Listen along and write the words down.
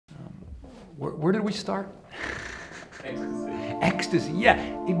Where did we start? Ecstasy. Ecstasy,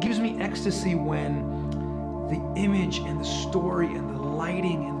 yeah. It gives me ecstasy when the image and the story and the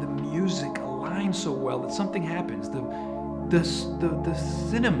lighting and the music align so well that something happens. The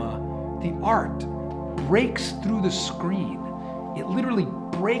cinema, the art, breaks through the screen. It literally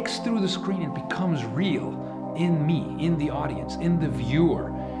breaks through the screen and becomes real in me, in the audience, in the viewer.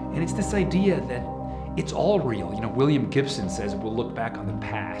 And it's this idea that it's all real. You know, William Gibson says we'll look back on the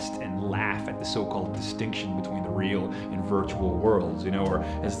past and laugh at the so-called distinction between the real and virtual worlds, you know, or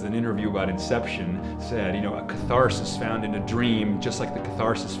as an interview about Inception said, you know, a catharsis found in a dream, just like the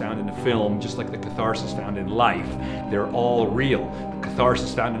catharsis found in a film, just like the catharsis found in life. They're all real. The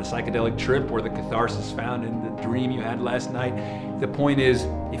catharsis found in a psychedelic trip or the catharsis found in the dream you had last night. The point is,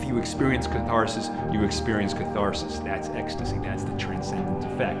 if you experience catharsis, you experience catharsis. That's ecstasy. That's the transcendence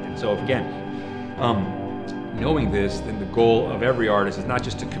effect. And so again, knowing this, then the goal of every artist is not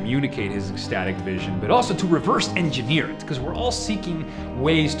just to communicate his ecstatic vision, but also to reverse engineer it, because we're all seeking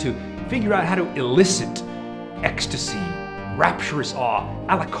ways to figure out how to elicit ecstasy, rapturous awe,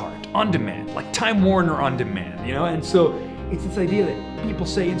 a la carte, on demand, like Time Warner on demand, you know? And so it's this idea that people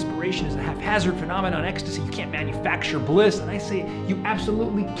say inspiration is a haphazard phenomenon, ecstasy, you can't manufacture bliss, and I say you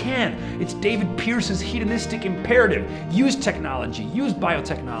absolutely can. It's David Pierce's hedonistic imperative. Use technology, use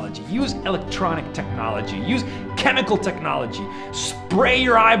biotechnology, use electronic technology, use chemical technology, spray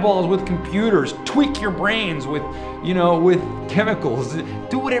your eyeballs with computers, tweak your brains with, you know, with chemicals.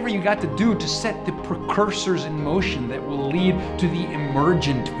 Do whatever you got to do to set the precursors in motion that will lead to the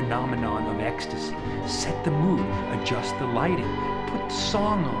emergent phenomenon of ecstasy. Set the mood, adjust the lighting, put the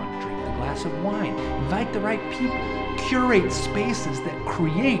song on, drink the glass of wine, invite the right people, curate spaces that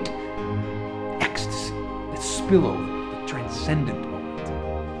create ecstasy, that spill over, the transcendent